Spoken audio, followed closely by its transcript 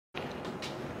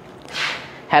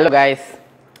Hello guys,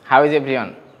 how is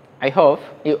everyone? I hope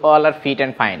you all are fit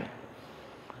and fine.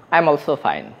 I am also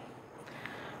fine.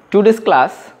 Today's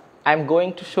class, I am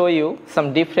going to show you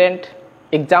some different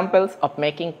examples of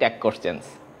making tag questions.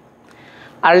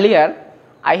 Earlier,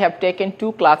 I have taken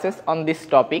 2 classes on this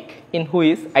topic in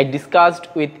which I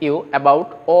discussed with you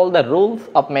about all the rules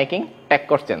of making tag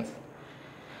questions.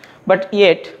 But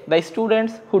yet, the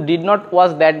students who did not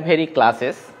watch that very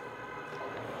classes,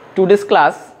 today's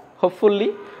class hopefully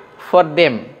for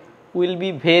them will be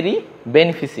very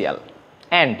beneficial,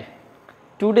 and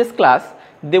today's class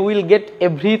they will get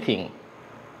everything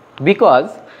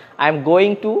because I am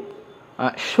going to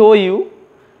show you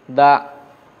the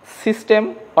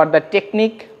system or the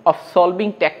technique of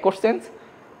solving tag questions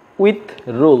with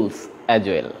rules as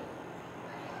well.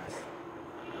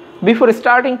 Before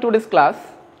starting today's class,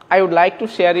 I would like to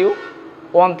share you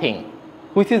one thing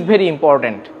which is very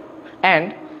important,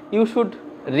 and you should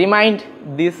remind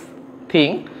this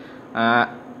thing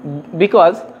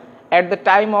because at the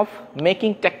time of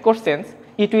making tag questions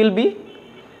it will be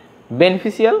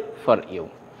beneficial for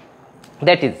you.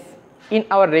 That is, in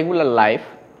our regular life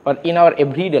or in our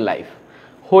everyday life,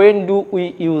 when do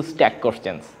we use tag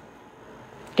questions?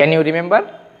 Can you remember?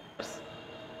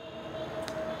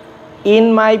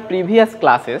 In my previous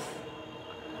classes,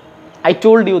 I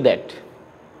told you that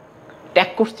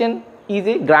tag question is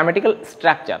a grammatical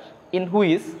structure in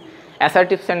which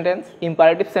assertive sentence,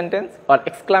 imperative sentence or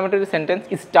exclamatory sentence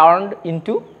is turned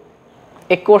into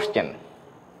a question.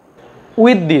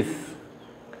 With this,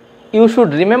 you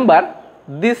should remember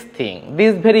this thing,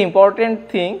 this very important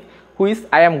thing which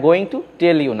I am going to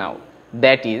tell you now.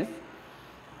 That is,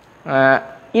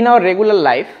 in our regular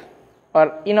life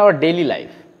or in our daily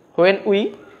life, when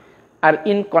we are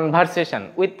in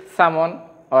conversation with someone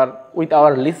or with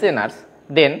our listeners,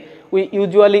 then we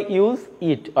usually use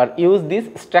it or use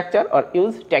this structure or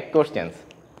use tag questions.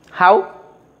 How?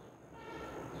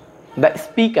 The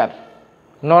speaker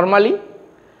normally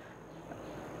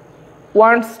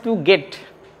wants to get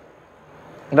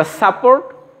the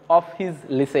support of his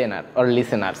listener or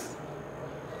listeners.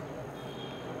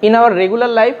 In our regular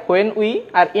life, when we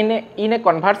are in a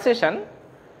conversation,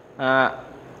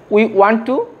 we want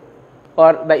to,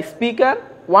 or the speaker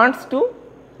wants to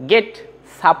get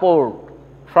support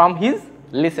from his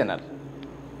listener.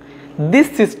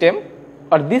 This system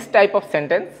or this type of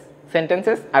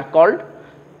sentences are called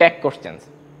tag questions.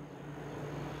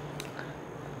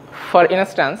 For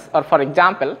instance, or for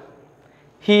example,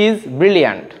 he is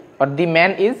brilliant or the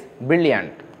man is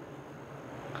brilliant.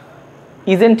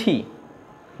 Isn't he?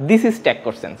 This is tag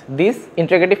questions. This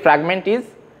interrogative fragment is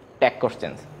tag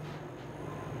questions.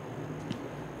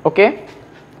 Okay?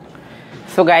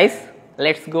 So guys,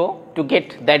 let's go to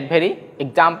get that very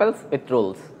examples with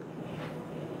rules.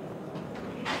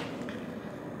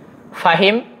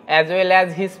 Fahim as well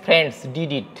as his friends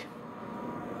did it.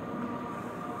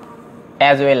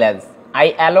 As well as,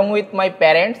 I along with my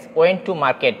parents went to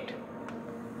market.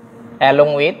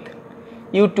 Along with,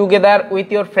 you together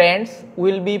with your friends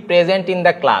will be present in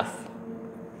the class.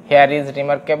 Here is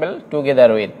remarkable,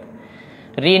 together with.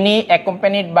 Rini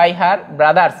accompanied by her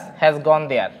brothers has gone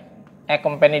there.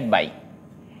 Accompanied by.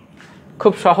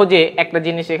 খুব সহজে একটা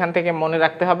জিনিস এখান থেকে মনে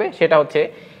রাখতে হবে, সেটা হচ্ছে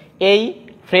এই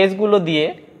ফ্রেজগুলো দিয়ে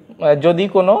যদি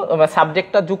কোনো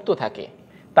সাবজেক্টটা যুক্ত থাকে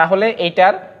তাহলে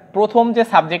এইটার প্রথম যে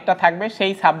সাবজেক্টটা থাকবে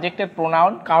সেই সাবজেক্টের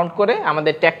প্রোনাউন কাউন্ট করে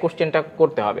আমাদের ট্যাগ কোশ্চেনটা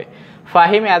করতে হবে।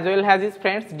 Fahim as well has his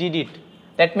friends did it,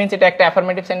 that means এটা একটা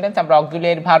অ্যাফার্মেটিভ সেন্টেন্স। আমরা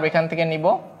অক্সিলিয়ারি ভার্ব এখান থেকে নিব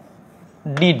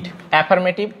ডিড,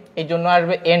 অ্যাফার্মেটিভ এই জন্য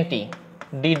আসবে এনটি।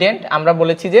 ডিডেন্ট আমরা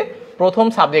বলেছি যে প্রথম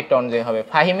সাবজেক্ট অনুযায়ী হবে,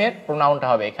 ফাহিমের প্রোনাউনটা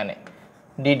হবে এখানে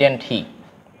ডিডেন্ট হি।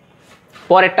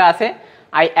 পরেরটা আছে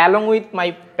I along with my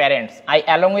parents, I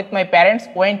along with my parents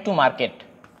went to market.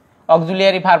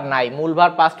 Auxiliary verb নাই, মূল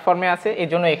ভার্ব পাস্ট ফর্মে আছে, এই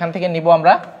জন্য এখান থেকে নিব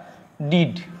আমরা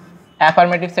ডিড।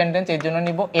 অ্যাফার্মেটিভ সেন্টেন্স এর জন্য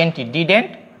নিব N T,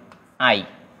 didn't I,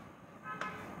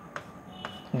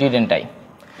 didn't I.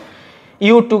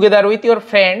 You together with your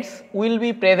friends will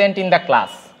be present in the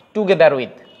class. Together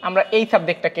with আমরা এই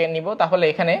সাবজেক্টটাকে নিব, তাহলে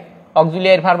এখানে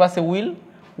অক্সিলিয়ারি ভার্ব আছে উইল,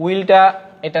 উইলটা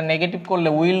এটা নেগেটিভ করলে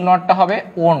উইল নটটা হবে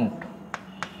won't,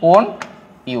 won't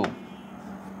you.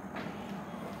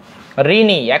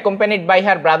 Rini accompanied by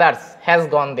her brothers has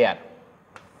gone there.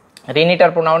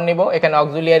 রিনিটার pronoun নিব, এখানে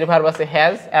অক্সিলিয়ারি ভার্ব আছে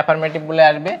হ্যাজ, অ্যাফার্মেটিভ বলে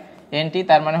আসবে এনটি,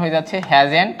 তার মানে হয়ে যাচ্ছে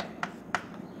hasn't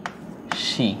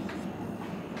she.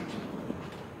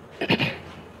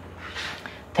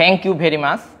 Thank you very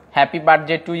much, happy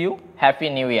birthday to you, happy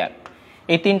new year.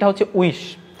 এই তিনটা হচ্ছে উইশ।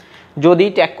 যদি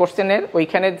ট্যাগ কোশ্চেনের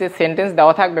ওইখানে যে সেন্টেন্স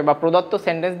দেওয়া থাকবে বা প্রদত্ত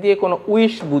সেন্টেন্স দিয়ে কোনো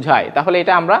উইশ বুঝায় তাহলে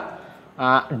এটা আমরা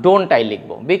ডোন্ট আই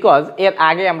লিখবো, বিকজ এর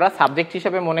আগে আমরা সাবজেক্ট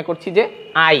হিসাবে মনে করছি যে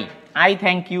I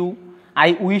thank you, I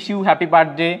wish you happy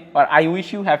birthday R I wish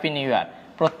you happy new year,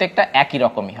 প্রত্যেকটা একই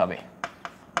রকমই হবে।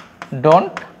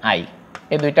 ডোন্ট আই,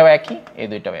 এই দুইটাও একই, এই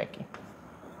দুইটাও একই।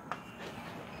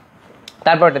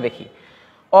 তারপরটা দেখি,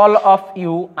 all of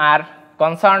you R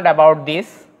concerned about this,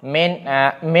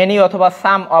 many অথবা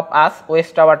সাম of us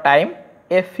waste our time,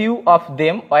 a few of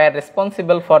them war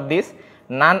responsible for this,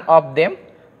 none of them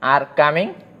are coming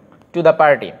to the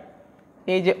party.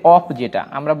 এই যে of, যেটা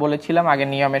আমরা বলেছিলাম আগে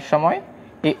নিয়মের সময়,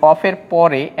 এই অফের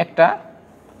পরে একটা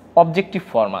অবজেক্টিভ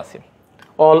ফর্ম আছে,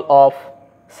 all of,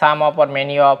 some of are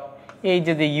many of, এই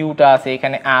যে ইউটা আছে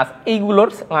এখানে আস, এইগুলোর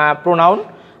প্রোনাউন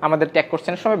আমাদের ট্যাগ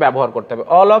কোশ্চেনের সময় ব্যবহার করতে হবে।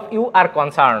 All of you R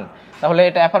concern, তাহলে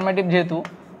এটা অ্যাফার্মেটিভ, যেহেতু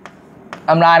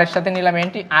আমরা আর এর সাথে নিলাম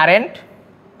এনটি, আরেন্ট,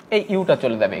 এই ইউটা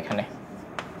চলে যাবে এখানে।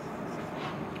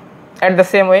 At the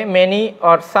same way, many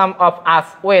or some of us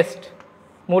West,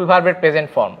 মূল ভার্বের প্রেজেন্ট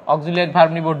ফর্ম, অক্সিলিয়ারি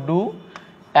ভার্ব নিব ডু,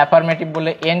 অ্যাফার্মেটিভ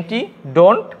বলে এনটি,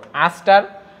 ডোন্ট, আস্টার,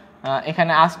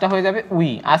 এখানে আসটা হয়ে যাবে উই,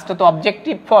 আসটা তো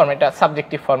অবজেক্টিভ ফর্ম, এটা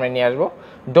সাবজেক্টিভ ফর্মে নিয়ে আসবো,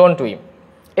 don't we.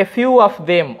 A few of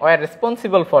them were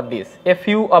responsible for this, a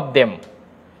few of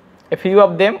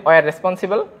them were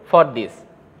responsible for this,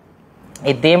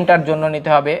 এই দেমটার জন্য নিতে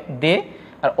হবে দে,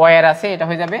 আর ওয়ার আছে এটা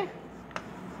হয়ে যাবে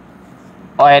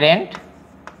warrant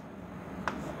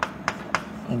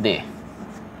they.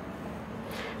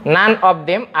 None of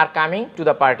them are coming to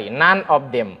the party, none of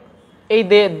them, এই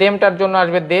দেমটার জন্য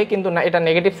আসবে দে, কিন্তু না, এটা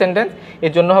নেগেটিভ সেন্টেন্স,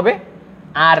 এর জন্য হবে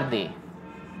আর দে,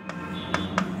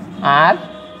 আর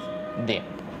দে।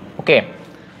 ওকে,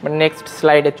 নেক্সট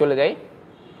স্লাইডে চলে যাই।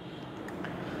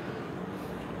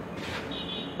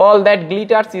 All that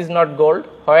glitters is not gold,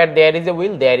 where there is a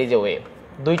will there is a way,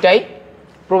 দুইটাই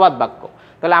প্রবাদ বাক্য।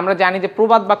 তাহলে আমরা জানি যে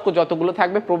প্রবাদ বাক্য যতগুলো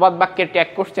থাকবে, প্রবাদ বাক্যের ট্যাগ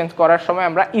কোশ্চেন করার সময়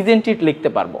আমরা ইজেন্ট ইট লিখতে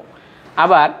পারবো।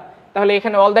 আবার তাহলে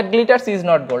এখানে all that glitters is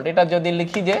not gold, এটা যদি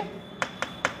লিখি যে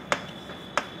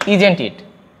isn't it,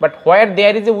 but where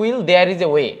there is a will there is a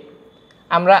way,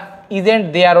 আমরা ইজেন্ট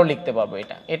দেয়ারও লিখতে পারবো,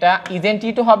 এটা ইজেন্ট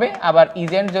ইটও হবে। আবার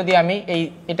ইজেন্ট যদি আমি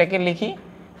এটাকে লিখি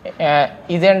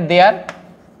ইজেন্ট দেয়ার,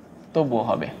 তবুও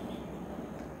হবে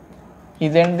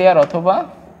ইজেন্ট দেয়ার অথবা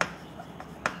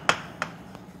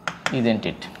ইজেন্ট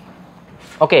ইট।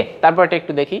 ওকে, তারপর এটা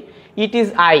একটু দেখি, it is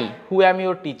I who am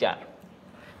your teacher,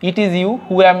 it is you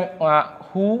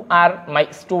who R my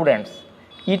students,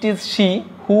 it is she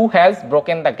who has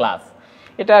broken the glass,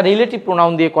 এটা রিলেটিভ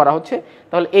প্রোনাউন দিয়ে করা হচ্ছে।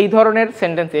 তাহলে এই ধরনের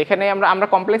সেন্টেন্সে এখানে আমরা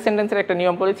কমপ্লেক্স সেন্টেন্সের একটা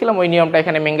নিয়ম বলেছিলাম, ওই নিয়মটা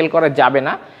এখানে মেঙ্গেল করা যাবে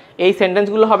না। এই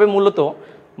সেন্টেন্সগুলো হবে মূলত,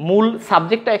 মূল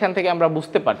সাবজেক্টটা এখান থেকে আমরা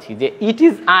বুঝতে পারছি যে it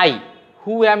is I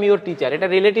who am your teacher, এটা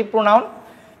রিলেটিভ প্রোনাউন,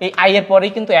 এই আই এর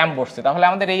পরেই কিন্তু অ্যাম বসছে, তাহলে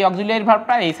আমাদের এই অক্সিলিয়ারি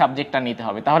ভার্বটা এই সাবজেক্টটা নিতে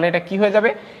হবে। তাহলে এটা কি হয়ে যাবে,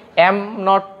 অ্যাম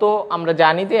নট, তো আমরা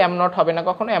জানি যে অ্যাম নট হবে না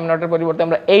কখনো, অ্যাম নটের পরিবর্তে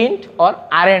আমরা এইন্ট অর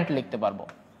আরেন্ট লিখতে পারবো,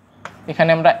 এখানে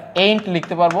আমরা এইন্ট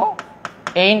লিখতে পারবো,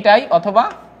 এইন্ট আই অথবা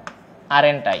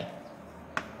aren't I.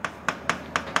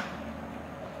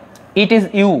 It is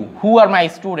you who R my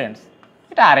students,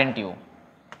 এটা aren't you,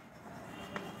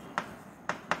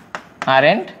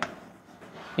 aren't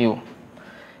you.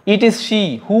 It is she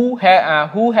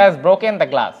who has broken the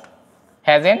glass,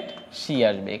 hasn't she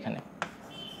আসবে এখানে,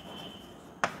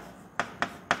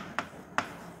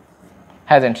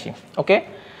 হ্যাজেন্ট শি। ওকে,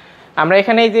 আমরা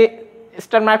এখানে এই যে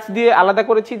স্টার মার্কস দিয়ে আলাদা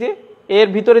করেছি যে এর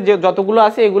ভিতরে যে যতগুলো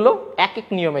আছে এগুলো এক এক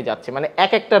নিয়মে যাচ্ছে, মানে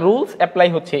এক একটা রুলস অ্যাপ্লাই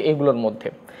হচ্ছে এগুলোর মধ্যে।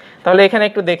 তাহলে এখানে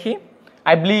একটু দেখি,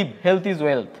 I believe health is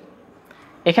wealth,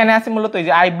 এখানে আছে মূলত এই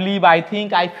যে I believe, I think,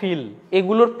 I feel,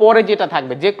 এগুলোর পরে যেটা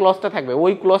থাকবে, যে ক্লজটা থাকবে,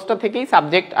 ওই ক্লজটা থেকেই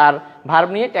সাবজেক্ট আর ভার্ব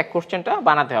নিয়ে ট্যাগ কোশ্চেনটা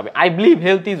বানাতে হবে। I believe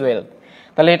health is wealth,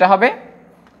 তাহলে এটা হবে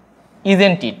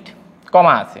ইজেন্ট ইট,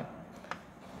 কমা আছে,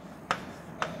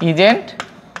 ইজেন্ট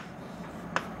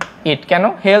ইট। কেন,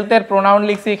 হেলথের প্রোনাউন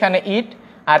লিখছি এখানে ইট,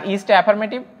 আর ইজটা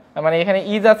অ্যাফার্মেটিভ, মানে এখানে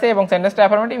ইজ আছে এবং সেন্টেন্সটা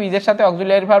অ্যাফার্মেটিভ, ইজের সাথে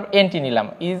অক্সিলিয়ারি ভার্ব এনটি নিলাম,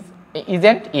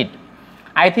 isn't it.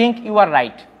 I think you R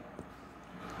right,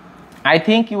 I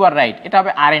think you R right, এটা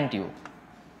হবে আরেন্ট ইউ,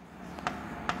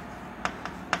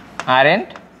 আরেন্ট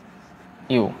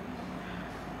ইউ।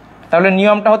 তাহলে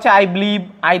নিয়মটা হচ্ছে I believe,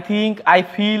 I think, I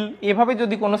feel, এভাবে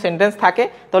যদি কোনো সেন্টেন্স থাকে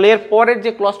তাহলে এর পরের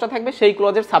যে ক্লজটা থাকবে সেই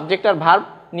ক্লজের সাবজেক্ট আর ভার্ব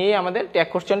নিয়ে আমাদের ট্যাগ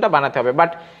কোশ্চেনটা বানাতে হবে।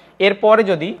 বাট এরপরে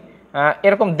যদি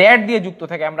এরকম দ্যাট দিয়ে যুক্ত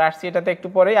থাকে, আমরা আসছি এটাতে একটু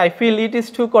পরে, I feel it is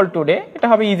two cold today, এটা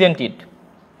হবে isn't it,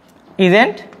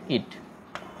 isn't it.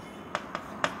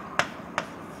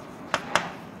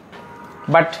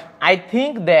 But I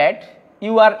think that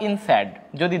you R in sad,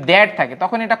 যদি দ্যাট থাকে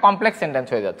তখন এটা কমপ্লেক্স সেন্টেন্স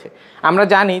হয়ে যাচ্ছে। আমরা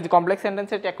জানি যে কমপ্লেক্স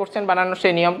সেন্টেন্সের ট্যাগ কোশ্চেন বানানোর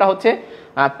সেই নিয়মটা হচ্ছে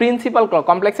প্রিন্সিপাল ক্লজ,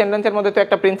 কমপ্লেক্স সেন্টেন্সের মধ্যে তো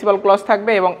একটা প্রিন্সিপাল ক্লজ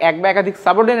থাকবে এবং এক বা একাধিক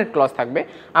সাবঅর্ডিনেট ক্লজ থাকবে।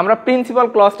 আমরা প্রিন্সিপাল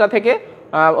ক্লজটা থেকে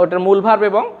ওটার মূল ভার্ব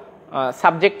এবং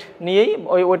সাবজেক্ট নিয়েই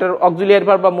ওইটার অক্সিলিয়ারি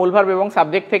ভার্ব বা মূল ভার্ব এবং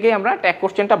সাবজেক্ট থেকেই আমরা ট্যাগ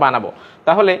কোশ্চেনটা বানাবো।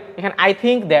 তাহলে এখানে আই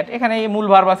থিঙ্ক দ্যাট, এখানে এই মূল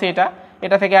ভার্ব আছে,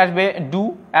 এটা থেকে আসবে ডু,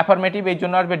 অ্যাফার্মেটিভ, এর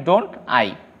জন্য আসবে ডোন্ট আই।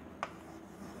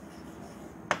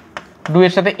 ডু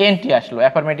এর সাথে এনটি আসলো,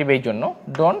 অ্যাফার্মেটিভ এই জন্য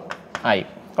don't I.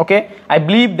 Okay, I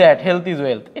believe that health is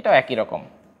wealth, এটাও একই রকম,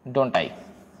 don't I.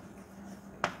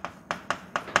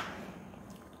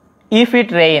 If it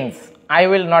rains I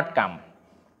will not come,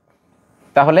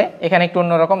 তাহলে এখানে একটু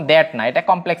অন্যরকম, দ্যাট না, এটা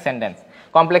কমপ্লেক্স সেন্টেন্স।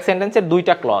 কমপ্লেক্স সেন্টেন্সের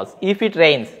দুইটা ক্লজ। ইফ ইট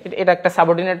রেইনস এটা একটা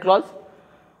সাবঅর্ডিনেট ক্লজ,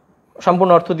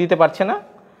 সম্পূর্ণ অর্থ দিতে পারছে না।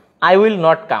 আই উইল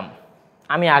নট কাম,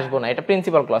 আমি আসবো না, এটা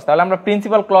প্রিন্সিপাল ক্লজ। তাহলে আমরা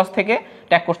প্রিন্সিপাল ক্লজ থেকে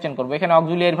ট্যাগ কোশ্চেন করবো। এখানে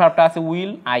অক্সিলিয়ারি ভার্বটা আছে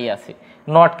উইল, আই আছে,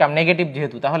 নট কাম নেগেটিভ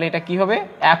যেহেতু, তাহলে এটা কি হবে,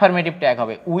 অ্যাফার্মেটিভ ট্যাগ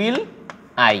হবে, will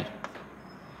I,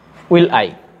 will I.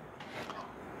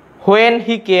 When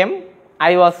he came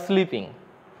I was sleeping,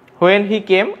 when he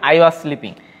came I was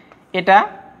sleeping, এটা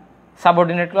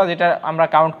সাবঅর্ডিনেট ক্লজ, এটা আমরা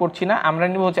কাউন্ট করছি না। আমরা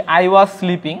নিব হচ্ছে আই ওয়াজ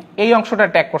স্লিপিং, এই অংশটা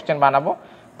ট্যাগ কোশ্চেন বানাবো।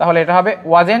 তাহলে এটা হবে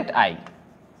ওয়াজেন্ট আই,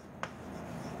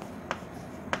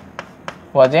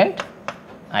 ওয়াজেন্ট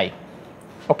আই।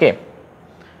 ওকে,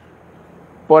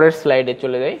 পরের স্লাইডে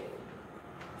চলে যাই।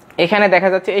 এখানে দেখা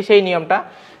যাচ্ছে এই সেই নিয়মটা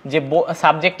যে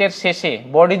সাবজেক্টের শেষে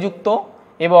বডি যুক্ত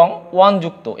এবং ওয়ান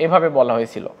যুক্ত এভাবে বলা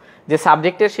হয়েছিল, যে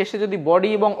সাবজেক্টের শেষে যদি বডি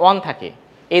এবং অন থাকে,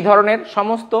 এই ধরনের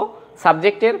সমস্ত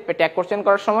সাবজেক্টের ট্যাগ কোশ্চেন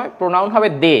করার সময় প্রোনাউন হবে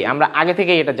দে। আমরা আগে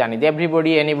থেকেই এটা জানি যে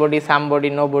everybody, anybody, somebody,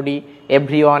 nobody,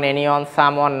 everyone, anyone,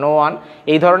 someone, no one,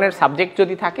 এই ধরনের সাবজেক্ট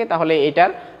যদি থাকে তাহলে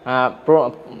এটার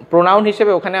প্রোনাউন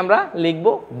হিসেবে ওখানে আমরা লিখব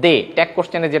দে, ট্যাগ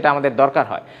কোশ্চেনে যেটা আমাদের দরকার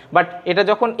হয়। বাট এটা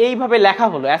যখন এইভাবে লেখা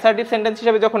হলো, অ্যাসার্টিভ সেন্টেন্স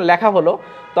হিসেবে যখন লেখা হলো,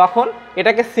 তখন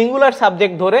এটাকে সিঙ্গুলার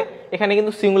সাবজেক্ট ধরে এখানে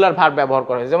কিন্তু সিঙ্গুলার ভার্ব ব্যবহার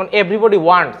করা হয়েছে। যেমন এভরিবডি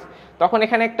ওয়ান্টস, তখন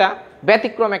এখানে একটা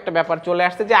ব্যতিক্রম একটা ব্যাপার চলে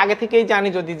আসছে যে আগে থেকেই জানি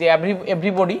যদি যে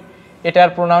এভরিবডি,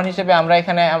 এটার প্রোনাউন হিসেবে আমরা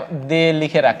এখানে দে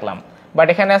লিখে রাখলাম, বাট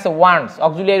এখানে আছে ওয়ান্টস,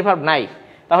 অক্সিলিয়ারি ভার্ব নাই।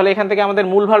 তাহলে এখান থেকে আমাদের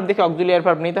মূল ভার্ব দেখে অক্সিলিয়ারি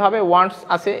ভার্ব নিতে হবে। ওয়ান্টস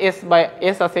আছে, এস বা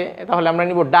এস আছে, তাহলে আমরা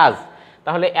নিব ডাজ।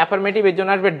 তাহলে অ্যাফার্মেটিভ এর জন্য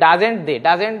আসবে ডাজেন্ট দে।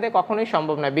 ডাজেন্ট দে কখনোই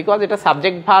সম্ভব নয়, বিকজ এটা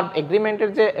সাবজেক্ট ভার্ব এগ্রিমেন্টের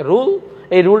যে রুল,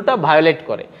 এই রুলটা ভায়োলেট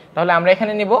করে। তাহলে আমরা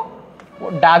এখানে নিব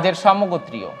ডাজের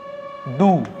সমগোত্রীয়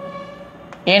ডু,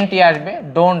 এনটি আসবে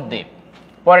ডোন্ট দে।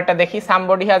 পরেরটা দেখি,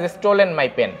 somebody has stolen my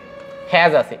pen,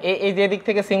 has আছে, এই যে দিক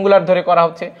থেকে সিঙ্গুলার ধরে করা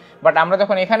হচ্ছে, বাট আমরা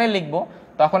যখন এখানে লিখব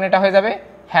তখন এটা হয়ে যাবে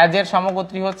হ্যাজের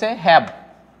সমগোত্রী হচ্ছে have,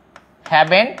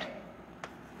 haven't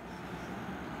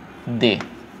they,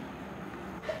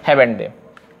 haven't they.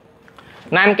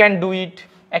 None can do it,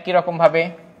 একই রকম ভাবে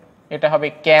এটা হবে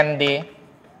can they.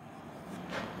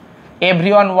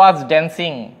 Everyone was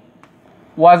dancing,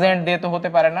 wasn't দে তো হতে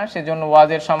পারে না, সেজন্য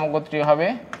ওয়াজের সমগোত্রী হবে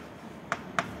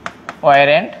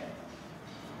warrant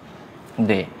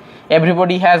they.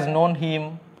 Everybody has known him,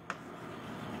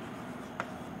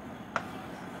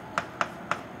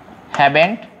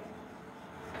 haven't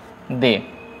they.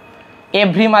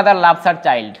 Every mother loves her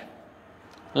child,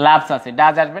 loves আছে,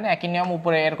 ডাজ আসবে না, একই নিয়ম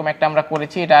উপরে এরকম একটা আমরা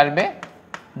করেছি, এটা আসবে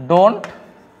ডোন্ট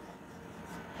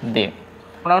দে।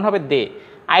 প্রোনাউন হবে দে।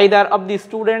 Either of the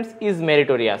students is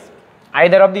meritorious,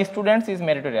 either of the students is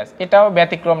meritorious, এটাও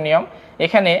ব্যতিক্রম নিয়ম।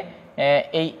 এখানে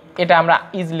এটা আমরা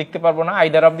ইজ লিখতে পারবো না,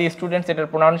 আইদার অফ দি স্টুডেন্টস এটার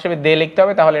প্রোনাউন হিসেবে দে লিখতে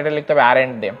হবে, তাহলে এটা লিখতে হবে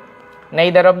আরএন্ট দে।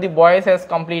 Neither of the boys has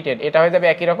completed, এটা হয়ে যাবে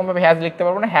একই রকম ভাবে হ্যাজ লিখতে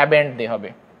পারবো না, হ্যাভেন্ট দে হবে,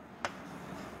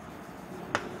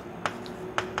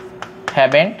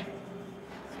 haven't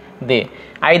they.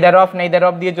 Either of neither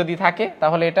of দিয়ে যদি থাকে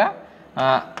তাহলে এটা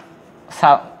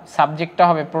সাবজেক্টটা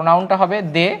হবে, প্রোনাউনটা হবে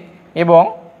দে, এবং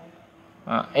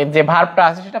এর যে ভার্বটা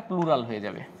আছে সেটা প্লুরাল হয়ে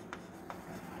যাবে,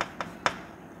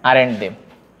 আরএন্ট দে।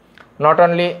 Not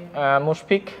only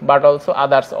Mushfiq but also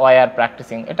others war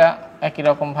practising, এটা একই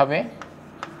রকম ভাবে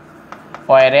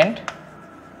warrant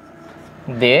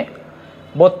they.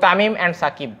 Both Tamim and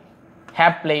Shakib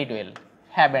have played well,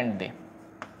 haven't they,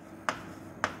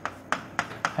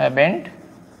 haven't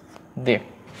they.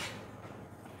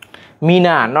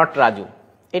 Mina not Raju,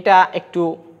 এটা একটু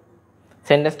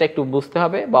সেন্টেন্সটা একটু বুঝতে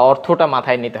হবে বা অর্থটা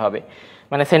মাথায় নিতে হবে।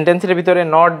 মানে সেন্টেন্সের ভিতরে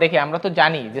নট দেখে আমরা তো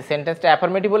জানি যে সেন্টেন্সটা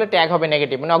অ্যাফার্মেটিভ হলে ট্যাগ হবে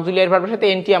নেগেটিভ, মানে অক্সিলিয়ারি ভার্বের সাথে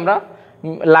এনটি আমরা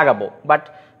লাগাবো। বাট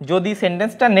যদি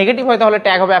সেন্টেন্সটা নেগেটিভ হয় তাহলে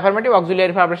ট্যাগ হবে অ্যাফার্মেটিভ,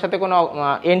 অক্সিলিয়ারি ভার্বের সাথে কোনো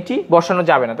এনটি বসানো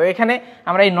যাবে না। তো এখানে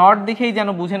আমরা এই নট দেখেই যেন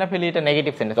বুঝে না ফেলি এটা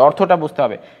নেগেটিভ সেন্টেন্স, অর্থটা বুঝতে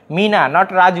হবে। Mina not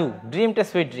Raju dreamed a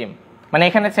sweet dream, মানে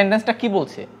এখানে সেন্টেন্সটা কি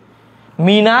বলছে,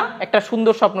 মিনা একটা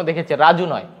সুন্দর স্বপ্ন দেখেছে, রাজু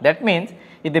নয়। দ্যাট মিনস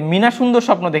এতে মিনা সুন্দর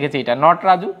স্বপ্ন দেখেছে, এটা নট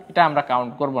রাজু, এটা আমরা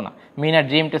কাউন্ট করব না। Mina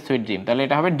dreamed a sweet dream, তাহলে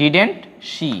এটা হবে ডিডেন্ট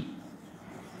শি,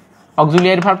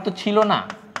 অক্সিলিয়ারি ভার্ব তো ছিল না,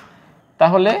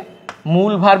 তাহলে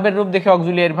মূল ভার্বের রূপ দেখে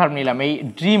অক্সিলিয়ারি ভার্ব নিলাম। এই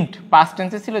ড্রিমড পাস্ট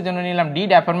টেন্সে ছিল জন্য নিলাম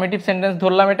ডিড, অ্যাফার্মেটিভ সেন্টেন্স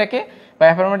ধরলাম এটাকে, বা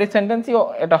অ্যাফার্মেটিভ সেন্টেন্সই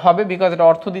এটা হবে, বিকজ এটা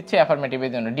অর্থ দিচ্ছে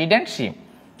অ্যাফার্মেটিভের জন্য। ডিডন্ট শি,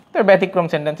 তো ব্যতিক্রম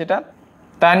সেন্টেন্স এটা।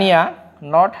 Tania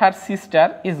not her sister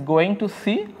is going to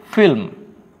C film,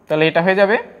 তাহলে এটা হয়ে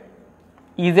যাবে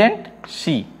isn't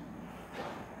she.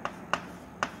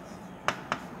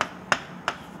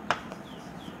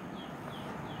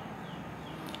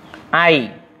 I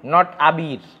not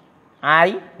Abir, I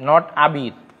not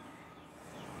Abir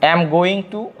am going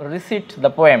to recite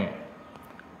the poem,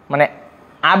 মানে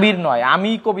আবির নয়,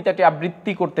 আমি কবিতাটি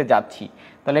আবৃত্তি করতে যাচ্ছি,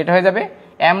 তাহলে এটা হয়ে যাবে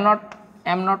am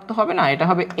not তো হবে না, এটা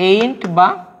হবে ain't বা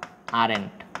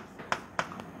aren't,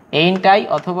 ain't I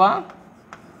অথবা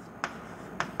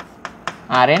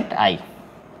aren't I।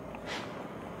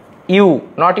 You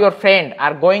not your friend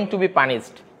are going to be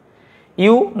punished,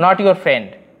 you not your friend,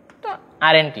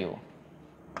 aren't you,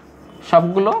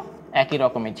 সবগুলো একই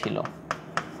রকমই ছিল,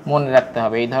 মনে রাখতে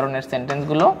হবে এই ধরনের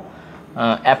সেন্টেন্সগুলো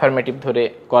অ্যাফার্মেটিভ ধরে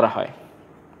করা হয়।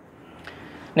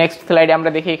 নেক্সট স্লাইডে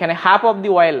আমরা দেখি এখানে half of the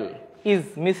oil is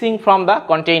missing from the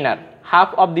container,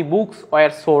 half of the books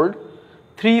were sold,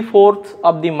 3/4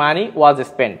 of the money was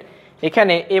spend.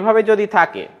 এখানে এভাবে যদি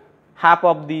থাকে হাফ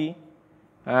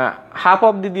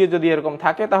অফ দি দিয়ে যদি এরকম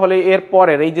থাকে, তাহলে এর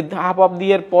পরের এই যে হাফ অফ দি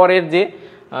এর পরের যে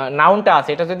নাউনটা আছে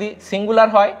এটা যদি সিঙ্গুলার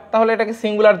হয় তাহলে এটাকে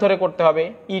সিঙ্গুলার ধরে করতে হবে,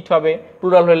 ইট হবে,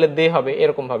 প্লুরাল হলে দে হবে,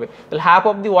 এরকম ভাবে। তাহলে half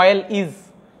of the oil is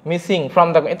missing from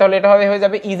the, তাহলে এটা হয়ে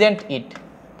যাবে isn't it,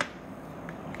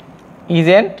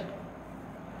 isn't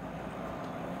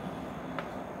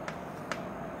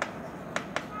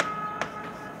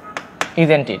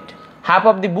isn't it. Half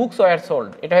of the books were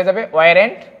sold, এটা হয়ে যাবে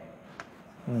warrant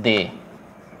they,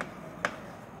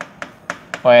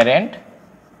 warrant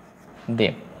they.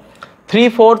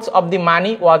 3/4 of the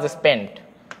money was spent,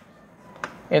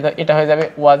 এটা হয়ে যাবে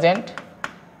wasn't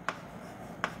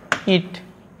it।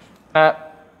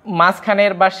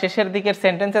 মাঝখানের বা শেষের দিকের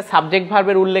সেন্টেন্সে সাবজেক্ট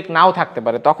ভার্বের উল্লেখ নাও থাকতে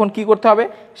পারে, তখন কি করতে হবে,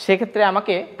 সেক্ষেত্রে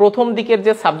আমাকে প্রথম দিকের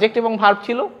যে সাবজেক্ট এবং ভার্ব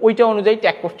ছিল ওইটা অনুযায়ী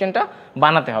ট্যাগ কোশ্চেনটা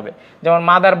বানাতে হবে। যেমন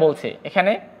মাদার বলছে,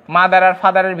 এখানে মাদার আর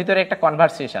ফাদারের ভিতরে একটা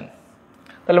কনভারসেশন,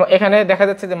 তাহলে এখানে দেখা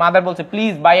যাচ্ছে যে মাদার বলছে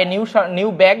please by a new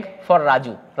bag for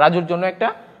Raju, রাজুর জন্য একটা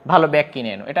ভালো ব্যাগ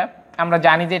কিনে এনো। এটা আমরা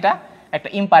জানি যে এটা একটা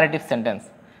ইম্পারেটিভ সেন্টেন্স,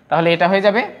 তাহলে এটা হয়ে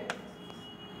যাবে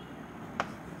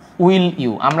উইল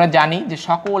ইউ। আমরা জানি যে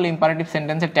সকল ইম্পারেটিভ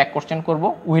সেন্টেন্সের ট্যাগ কোশ্চেন করব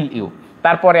উইল ইউ।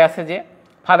 তারপরে আছে যে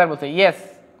ফাদার বলছে ইয়েস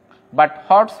বাট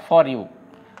হটস ফর ইউ,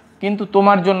 কিন্তু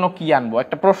তোমার জন্য কি আনবো,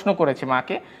 একটা প্রশ্ন করেছে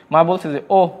মাকে, মা বলছে যে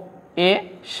ও এ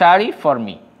শাড়ি ফর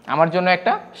মি, আমার জন্য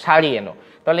একটা শাড়ি এনো।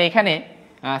 তাহলে এখানে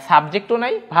সাবজেক্টও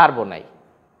নাই, ভার্বও নাই,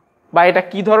 বা এটা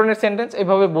কি ধরনের সেন্টেন্স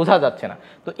এভাবে বোঝা যাচ্ছে না।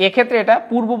 তো এক্ষেত্রে এটা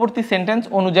পূর্ববর্তী সেন্টেন্স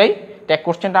অনুযায়ী ট্যাগ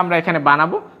কোশ্চেনটা আমরা এখানে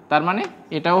বানাবো, তার মানে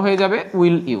এটাও হয়ে যাবে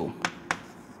উইল ইউ।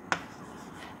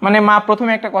 মানে মা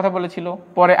প্রথমে একটা কথা বলেছিল,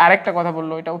 পরে আরেকটা কথা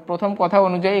বললো, এটা প্রথম কথা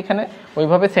অনুযায়ী এখানে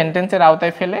ওইভাবে সেন্টেন্সের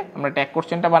আওতায় ফেলে আমরা ট্যাগ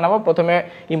কোশ্চেনটা বানাবো। প্রথমে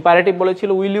ইম্পারেটিভ বলেছিল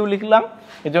উইল ইউ লিখলাম,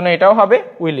 এজন্য এটাও হবে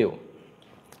উইল ইউ।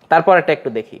 তারপর একটা একটু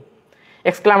দেখি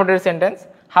exclamatory sentence,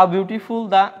 how beautiful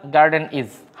the garden is,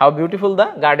 how beautiful the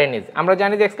garden is. আমরা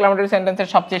জানি যে এক্সক্লামেটরি সেন্টেন্সের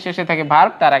সবচেয়ে শেষে থাকে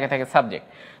ভার্ব, তার আগে থাকে সাবজেক্ট,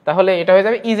 তাহলে এটা হয়ে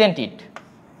যাবে isn't it,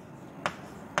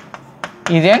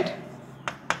 isn't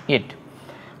it.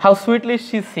 How sweetly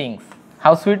she sings,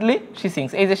 how sweetly she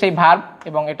sings, এই যে সেই ভার্ব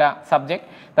এবং এটা সাবজেক্ট,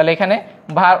 তাহলে এখানে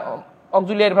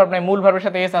অক্সিলিয়ারি ভার্ব নাই, মূল ভার্বের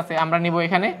সাথে এস আছে, আমরা নিব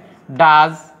এখানে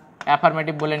ডাজ,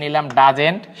 অ্যাফার্মেটিভ বলে নিলাম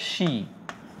doesn't she,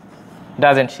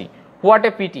 doesn't she. What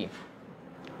a pity,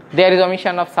 there is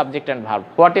omission of subject and verb,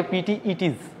 what a pity it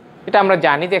is. এটা আমরা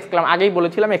জানি যে আগেই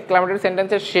বলেছিলাম এক্সক্লামেটরি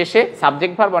সেন্টেন্সের শেষে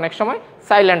সাবজেক্ট ভার্ব অনেক সময়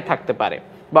সাইলেন্ট থাকতে পারে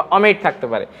বা অমিট থাকতে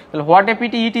পারে, তাহলে what a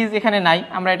pity it is এখানে নাই,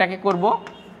 আমরা এটাকে করব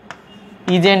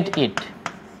isn't it.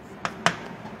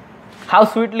 How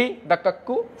sweetly the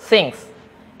Kakku sings,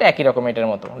 এটা একই রকম এটার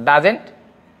মতো, ডাজেন্ট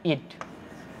ইট,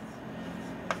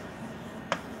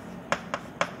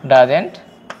 ডাজেন্ট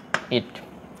ইট।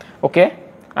 ওকে,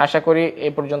 আশা করি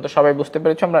এই পর্যন্ত সবাই বুঝতে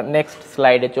পেরেছো। আমরা নেক্সট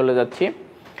স্লাইডে চলে যাচ্ছি।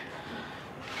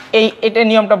 এটা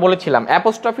নিয়মটা বলেছিলাম,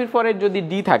 অ্যাপোস্ট্রফির পরে যদি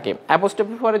ডি থাকে,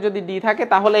 অ্যাপোস্ট্রফির পরে যদি ডি থাকে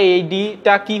তাহলে এই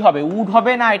ডিটা কি হবে, উড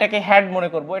হবে না, এটাকে হ্যাড মনে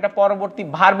করব। এটা পরবর্তী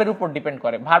ভার্বের উপর ডিপেন্ড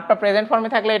করে, ভার্বটা প্রেজেন্ট ফর্মে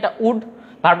থাকলে এটা উড,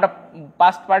 ভার্বটা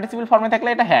পাস্ট পার্টিসিপল ফর্মে থাকলে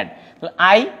এটা হ্যাড। তাহলে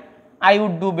I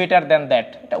would do better than that,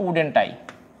 এটা wouldn't I,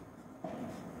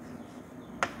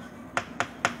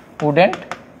 wouldn't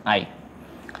I.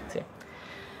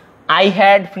 I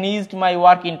had finished my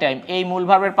work in time, এই মূল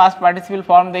ভার্বের পাস্ট পার্টিসিপল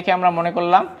ফর্ম দেখে আমরা মনে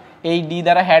করলাম এই ডি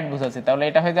দ্বারা হ্যাড বুঝাচ্ছে, তাহলে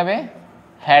এটা হয়ে যাবে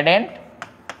hadn't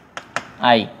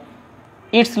I.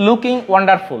 It's looking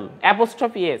wonderful,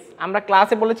 apostrophe S, আমরা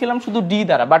ক্লাসে বলেছিলাম শুধু ডি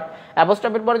দ্বারা, বাট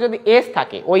অ্যাপোস্ট্রফির পরে যদি এস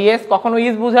থাকে, ওই এস কখনো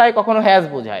ইজ বুঝায়, কখনো হ্যাজ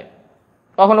বুঝায়,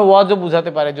 কখনো ওয়াজও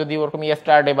বুঝাতে পারে যদি ওরকম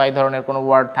ইয়েস্টারডে বা এই ধরনের কোনো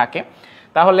ওয়ার্ড থাকে।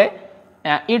 তাহলে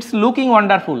ইটস লুকিং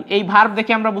ওয়ান্ডারফুল, এই ভার্ব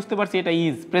দেখে আমরা বুঝতে পারছি এটা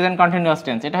ইজ প্রেজেন্ট কন্টিনিউয়াস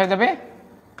টেন্স, এটা হয়ে যাবে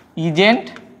isn't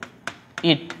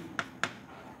it.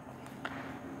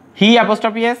 He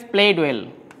apostrophe S played well,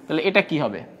 তাহলে এটা কি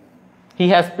হবে? হি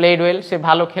হ্যাজ প্লেড ওয়েল, সে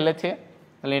ভালো খেলেছে,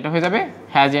 তাহলে এটা হয়ে যাবে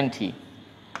হ্যাজেন্ট হি,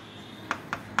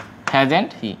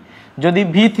 হ্যাজেন্ট হি। যদি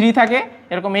V3 থাকে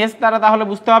এরকম এস দ্বারা, তাহলে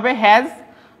বুঝতে হবে হ্যাজ।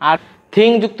 আর থিং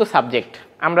যুক্ত সাবজেক্ট,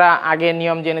 আমরা আগে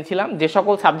নিয়ম জেনেছিলাম যে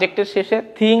সকল সাবজেক্টের শেষে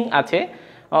থিং আছে,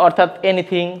 অর্থাৎ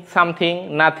এনিথিং, সামথিং,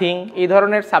 নাথিং, এই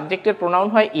ধরনের সাবজেক্টের প্রোনাউন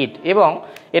হয় ইট, এবং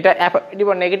এটা অ্যাফার্মেটিভ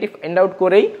বা নেগেটিভ এন্ড আউট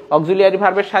করেই অক্সিলিয়ারি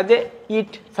ভার্বের সাহায্যে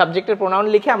ইট সাবজেক্টের প্রোনাউন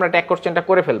লিখে আমরা ট্যাগ কোশ্চেনটা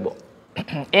করে ফেলবো।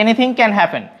 এনিথিং ক্যান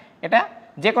হ্যাপেন, এটা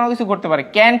যে কোনো কিছু করতে পারে,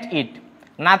 can't it.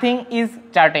 Nothing is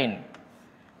চার্টেন,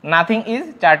 nothing is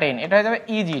চার্টেন, এটা হয়ে যাবে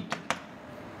is it.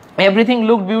 Everything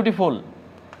looked beautiful,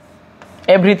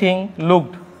 everything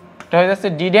looked, এটা হয়ে যাচ্ছে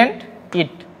ডিডেন্ট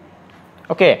ইট।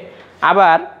 ওকে,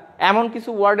 আবার এমন কিছু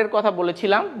ওয়ার্ডের কথা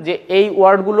বলেছিলাম যে এই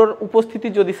ওয়ার্ডগুলোর উপস্থিতি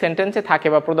যদি সেন্টেন্সে থাকে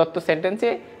বা প্রদত্ত সেন্টেন্সে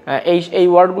এই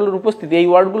ওয়ার্ডগুলোর উপস্থিতি, এই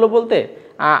ওয়ার্ডগুলো বলতে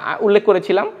উল্লেখ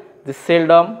করেছিলাম যে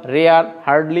seldom, rare,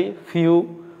 hardly, few,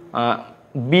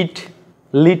 bit,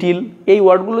 little, এই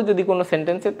ওয়ার্ডগুলো যদি কোনো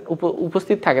সেন্টেন্সে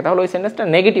উপস্থিত থাকে তাহলে ওই সেন্টেন্সটা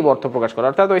নেগেটিভ অর্থ প্রকাশ করে,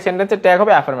 অর্থাৎ ওই সেন্টেন্সের ট্যাগ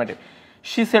হবে অ্যাফার্মেটিভ।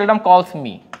 শি সেলডম কলস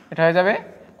মি, এটা হয়ে যাবে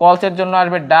কলসের জন্য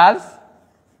আসবে does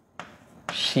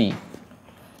she.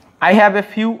 I have a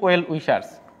few well wishers,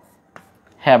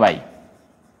 have I.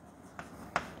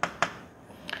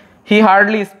 He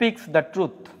hardly speaks the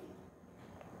truth,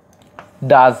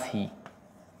 does he.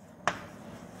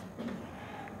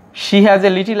 She has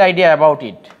a little idea about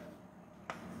it,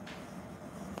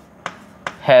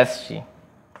 has she.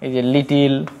 Is a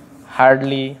little,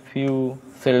 hardly, few,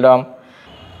 seldom.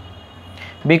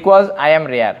 Because I am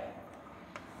rare,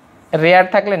 rare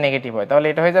থাকলে negative হয়, তাহলে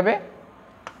এটা হয়ে যাবে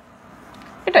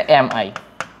এটা am I।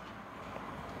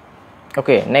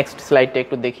 Okay, next স্লাইডটা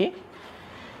একটু দেখি।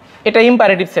 এটা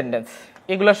ইম্পারেটিভ সেন্টেন্স,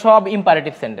 এগুলো সব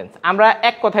ইম্পারেটিভ সেন্টেন্স। আমরা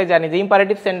এক কথায় জানি যে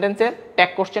ইম্পারেটিভ সেন্টেন্সের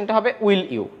ট্যাগ কোশ্চেনটা হবে উইল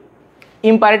ইউ।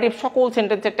 ইম্পারেটিভ সকল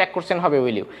সেন্টেন্সের ট্যাগ কোশ্চেন হবে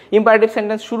উইল ইউ। ইম্পারেটিভ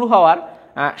সেন্টেন্স শুরু হওয়ার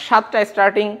 7টা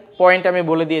স্টার্টিং পয়েন্ট আমি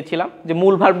বলে দিয়েছিলাম যে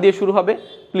মূল ভার্ব দিয়ে শুরু হবে,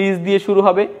 প্লিজ দিয়ে শুরু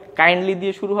হবে, কাইন্ডলি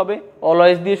দিয়ে শুরু হবে,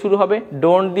 অলওয়েজ দিয়ে শুরু হবে,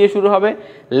 ডোন্ট দিয়ে শুরু হবে,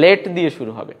 লেট দিয়ে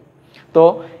শুরু হবে। তো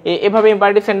এভাবে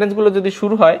ইম্পারেটিভ সেন্টেন্সগুলো যদি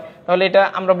শুরু হয় তাহলে এটা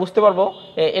আমরা বুঝতে পারবো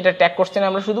এটা ট্যাগ কোশ্চেনে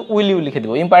আমরা শুধু উইল ইউ লিখে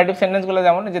দেবো। ইম্পারেটিভ সেন্টেন্সগুলো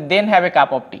যেমন যে দেন হ্যাভ এ কাপ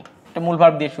অফ টি, এটা মূল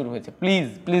ভার্ব দিয়ে শুরু হয়েছে। প্লিজ,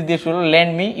 প্লিজ দিয়ে শুরু হলো,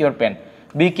 lend me your pen,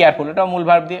 be careful, এটাও মূল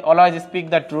ভার্ব দিয়ে। Always speak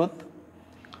the truth,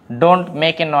 don't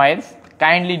make a noise,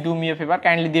 kindly do me a favour,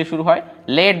 kindly দিয়ে শুরু হয়।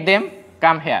 লেট দেম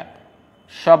কাম হেয়ার,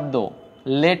 শব্দ,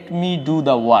 let me do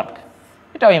the work,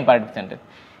 এটাও ইম্পারেটিভ সেন্টেন্স।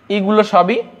 এইগুলো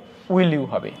সবই উইল ইউ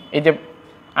হবে। এই যে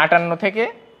 58 থেকে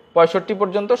 65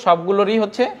 পর্যন্ত সবগুলোরই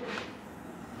হচ্ছে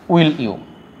উইল ইউ।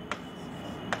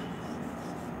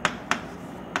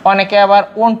 অনেকে আবার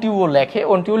ওন্ট ইউ লেখে,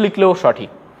 ওন্ট ইউ লিখলেও সঠিক।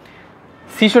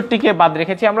 66কে বাদ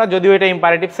রেখেছি আমরা, যদিও এটা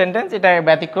ইম্পারেটিভ সেন্টেন্স, এটা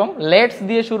ব্যতিক্রম। লেটস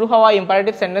দিয়ে শুরু হওয়া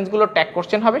ইম্পারেটিভ সেন্টেন্সগুলো ট্যাগ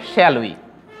কোশ্চেন হবে শ্যাল উই,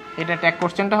 এটা ট্যাগ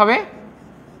কোশ্চেনটা হবে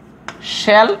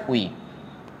শ্যাল উই।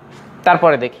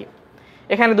 তারপরে দেখি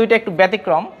এখানে দুইটা একটু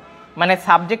ব্যতিক্রম, মানে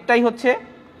সাবজেক্টটাই হচ্ছে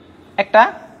একটা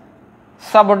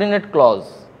সাবঅর্ডিনেট ক্লজ,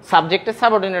 সাবজেক্টের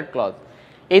সাবঅর্ডিনেট ক্লজ।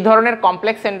 এই ধরনের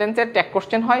কমপ্লেক্স সেন্টেন্সের ট্যাগ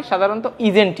কোশ্চেন হয় সাধারণত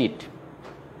isn't it.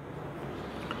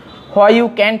 Why you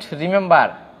can't remember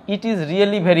it is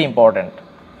really very important,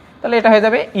 তাহলে এটা হয়ে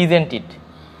যাবে isn't it.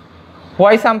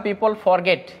 Why some people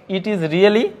forget it is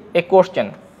really A question,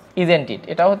 isn't it,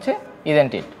 এটা হচ্ছে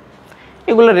ইজেন্ট ইট।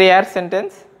 এগুলো রেয়ার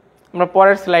সেন্টেন্স। আমরা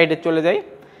পরের স্লাইডে চলে যাই,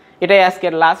 এটাই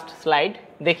আজকের লাস্ট স্লাইড।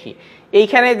 দেখি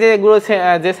এইখানে যেগুলো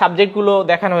যে সাবজেক্টগুলো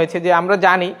দেখানো হয়েছে, যে আমরা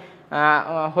জানি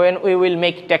when we will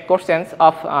make tag questions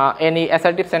of any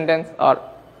assertive sentence or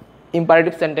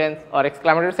imperative sentence or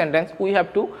exclamatory sentence, we have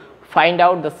to find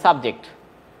out the subject.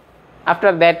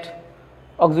 After that,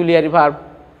 auxiliary verb,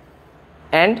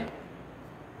 and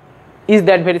is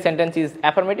that very sentence is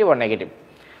affirmative or negative.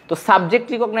 তো subject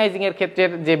recognising এর ক্ষেত্রে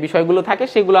যে বিষয়গুলো থাকে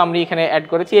সেগুলো আমরা এখানে add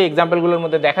করেছি। এই এক্সাম্পলগুলোর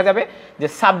মধ্যে দেখা যাবে যে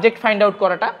সাবজেক্ট ফাইন্ড আউট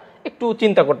করাটা একটু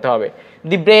চিন্তা করতে হবে।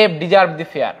 দি brave deserve the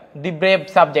fair, the brave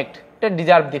subject, এটা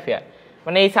ডিজার্ভ দি ফেয়ার,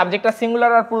 মানে এই সাবজেক্টটা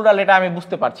সিঙ্গুলার আর প্লুরাল এটা আমি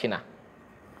বুঝতে পারছি না।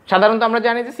 সাধারণত আমরা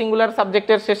জানি যে সিঙ্গুলার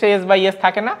সাবজেক্টের শেষে এস বাই এস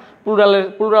থাকে না,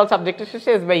 প্লুরাল সাবজেক্টের শেষে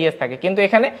এস বাই এস থাকে, কিন্তু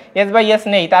এখানে এস বাই এস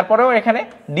নেই, তারপরেও এখানে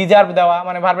ডিজার্ভ দেওয়া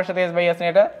মানে ভার্বের সাথে এস বাই এস নেই,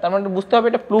 এটা তার মানে বুঝতে হবে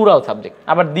এটা প্লুরাল সাবজেক্ট।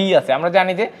 আবার দি আছে, আমরা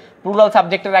জানি যে প্লুরাল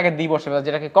সাবজেক্টের আগে দি বসে,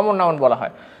 যেটাকে কমন নাউন বলা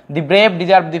হয়। দি ব্রেভ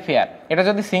ডিজার্ভ দি ফেয়ার, এটা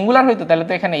যদি সিঙ্গুলার হইতো তাহলে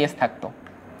তো এখানে এস থাকতো,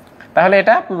 তাহলে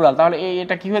এটা প্লুরাল। তাহলে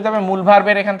এটা কি হয়ে যাবে, মূল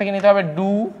ভার্বের এখান থেকে নিতে হবে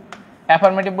ডু,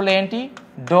 অ্যাফার্মেটিভ বলে N T,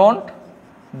 don't,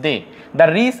 they. The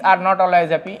rich are not always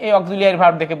happy, এই অক্সিলিয়ারি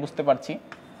ভার্ব দেখে বুঝতে পারছি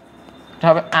এটা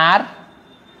হবে আর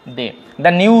দে।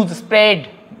 The news spread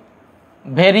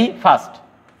very fast.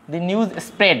 The news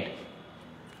spread,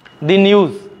 the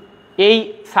news, এই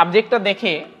সাবজেক্টটা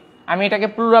দেখে আমি এটাকে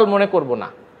প্লুরাল মনে করব না,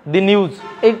 দি নিউজ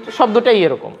এই শব্দটাই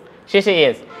এরকম, শেষে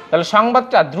এস, তাহলে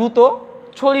সংবাদটা দ্রুত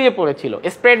ছড়িয়ে পড়েছিল।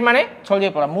 স্প্রেড মানে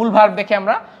ছড়িয়ে পড়া। মূল ভার্ব দেখে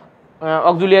আমরা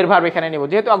অক্সিলিয়ারি ভার্ব এখানে নেব,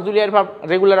 যেহেতু auxiliary verb,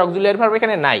 regular auxiliary verb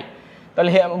এখানে নাই,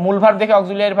 তাহলে মূল ভার্ব দেখে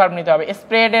অক্সিলিয়ারি ভার্ব নিতে হবে।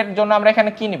 স্প্রেডের জন্য আমরা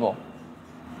এখানে কি নিব?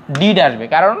 ডিড আসবে,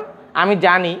 কারণ আমি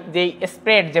জানি যে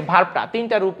স্প্রেড যে ভার্বটা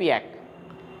তিনটা রূপই এক,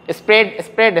 spread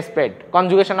spread spread,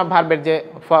 conjugation of ভার্বের যে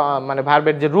মানে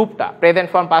ভার্বের যে রূপটা, present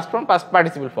form, past form, past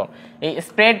participle form, এই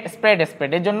স্প্রেড স্প্রেড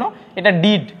স্প্রেড, এর জন্য এটা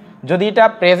ডিড। যদি এটা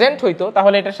প্রেজেন্ট হইতো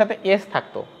তাহলে এটার সাথে এস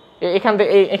থাকতো, এখান থেকে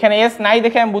এখানে এস নাই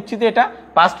দেখে আমি বুঝছি যে এটা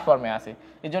পাস্ট ফর্মে আছে,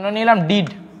 এই জন্য নিলাম ডিড।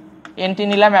 এনটি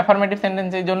নিলাম অ্যাফার্মেটিভ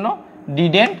সেন্টেন্সের জন্য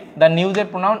ডিডেন্ট। দ্য নিউজের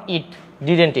pronoun it,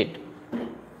 didn't it.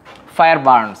 Fire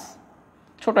Burns,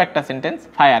 ছোট একটা সেন্টেন্স,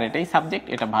 ফায়ার এটাই সাবজেক্ট,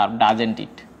 এটা verb, doesn't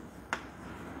it,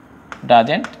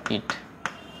 doesn't it.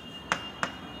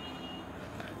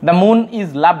 The moon is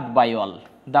loved by all.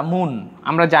 The moon,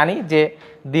 আমরা জানি যে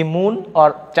দি মুন অর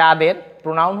চাঁদের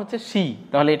প্রোনাউন হচ্ছে শি,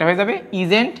 তাহলে এটা হয়ে যাবে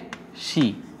ইজেন্ট শি।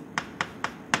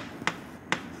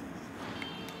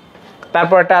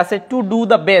 তারপর এটা আছে to do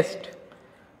the best,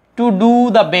 to do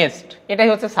the best এটাই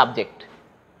হচ্ছে সাবজেক্ট,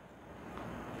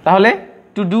 তাহলে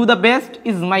to do the best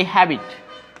is my habit,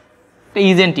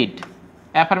 isn't it.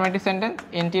 Affirmative sentence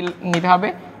N T নিতে হবে,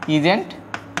 isn't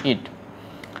it.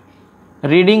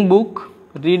 Reading book,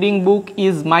 reading book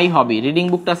is my hobby, reading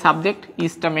বুকটা subject,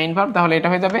 ইজটা main verb, তাহলে এটা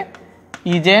হয়ে যাবে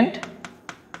isn't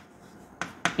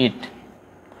it.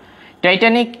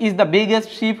 Titanic is the biggest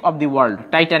ship of the world.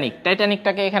 Titanic,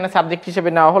 টাইটানিকটাকে এখানে subject হিসেবে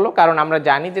নেওয়া হলো, কারণ আমরা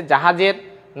জানি যে জাহাজের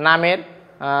নামের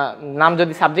নাম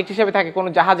যদি সাবজেক্ট হিসেবে থাকে কোনো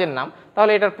জাহাজের নাম,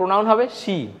 তাহলে এটার প্রোনাউন হবে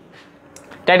she.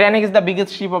 Titanic is the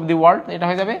biggest ship of the world, এটা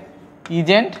হয়ে যাবে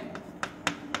isn't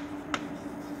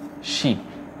she.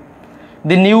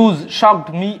 The news shocked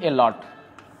me a লট,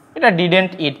 এটা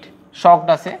ডিডেন্ট ইট, শকড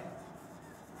আছে,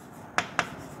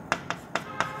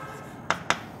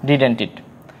 ডিডেন্ট ইট।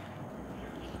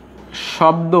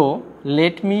 শব্দ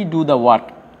let me do the work,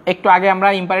 একটু আগে আমরা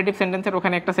ইম্পারেটিভ সেন্টেন্সের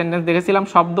ওখানে একটা সেন্টেন্স দেখেছিলাম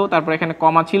শব্দ, তারপর এখানে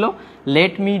কমা ছিল,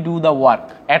 let me do the work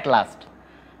at last,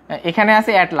 এখানে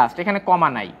আছে অ্যাট লাস্ট, এখানে কমা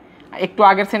নাই। একটু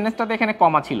আগের সেন্টেন্সটাতে এখানে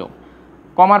কমা ছিল,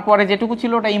 কমার পরে যেটুকু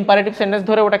ছিল ওটা ইম্পারেটিভ সেন্টেন্স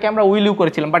ধরে ওটাকে আমরা উইল ইউ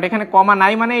করেছিলাম, বাট এখানে কমা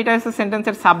নাই মানে এটা হচ্ছে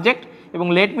সেন্টেন্সের সাবজেক্ট, এবং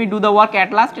let me do the work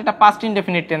at last এটা পাস্ট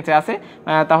ইনডেফিনিট টেন্সে আছে,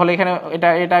 তাহলে এখানে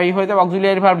এটাই হয়ে যাবে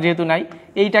অক্সিলিয়ারি ভার্ব, যেহেতু নাই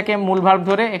এইটাকে মূল ভার্ব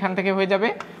ধরে এখান থেকে হয়ে যাবে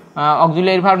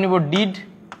অক্সিলিয়ারি ভার্ব নিব ডিড,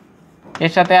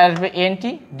 এর সাথে আসবে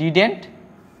N T, didn't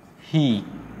he.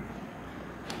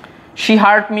 She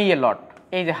hurt me a লট,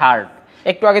 এই যে হার্ট,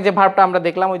 একটু আগে যে ভার্বটা আমরা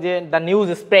দেখলাম ওই যে দ্য নিউজ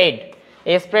স্প্রেড,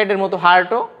 এই স্প্রেডের মতো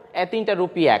হার্টও তিনটা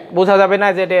রূপই এক, বোঝা যাবে না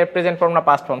যে এটা প্রেজেন্ট ফর্ম না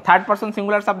past form. Third person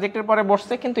singular সাবজেক্টের পরে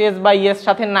বসছে কিন্তু এস বা ইএস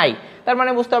সাথে নাই, তার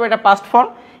মানে বুঝতে হবে এটা পাস্ট ফর্ম,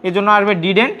 এর জন্য আসবে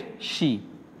ডিডেন্ট শি,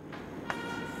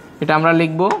 এটা আমরা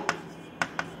লিখবো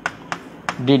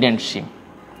ডিডেন্ট শি।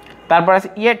 তারপর আছে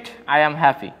ইয়েট আই অ্যাম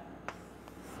হ্যাপি,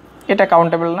 এটা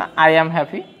কাউন্টেবল না, আই অ্যাম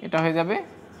হ্যাপি এটা হয়ে যাবে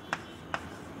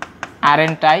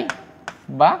আরএন্ট আই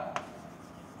বা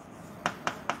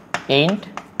এইন্ট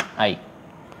আই।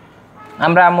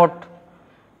 আমরা মোট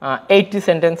 80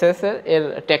 সেন্টেন্সেসের এর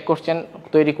টেক কোশ্চেন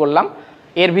তৈরি করলাম,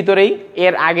 এর ভিতরেই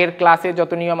এর আগের ক্লাসে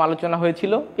যত নিয়ম আলোচনা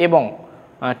হয়েছিল এবং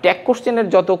টেক কোশ্চেনের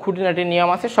যত খুঁটিনাটি নিয়ম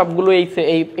আছে সবগুলো এই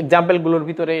এক্সাম্পলগুলোর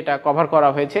ভিতরে এটা কভার করা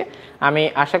হয়েছে। আমি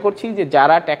আশা করছি যে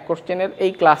যারা টেক কোশ্চেনের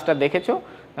এই ক্লাসটা দেখেছো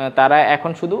তারা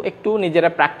এখন শুধু একটু নিজেরা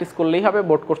প্র্যাকটিস করলেই হবে,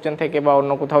 বোর্ড কোশ্চেন থেকে বা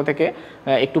অন্য কোথাও থেকে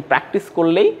একটু প্র্যাকটিস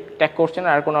করলেই টেক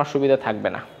কোশ্চেনের আর কোনো অসুবিধা থাকবে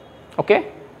না। ওকে,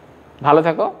 ভালো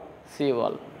থাকো, সি ইউ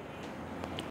অল।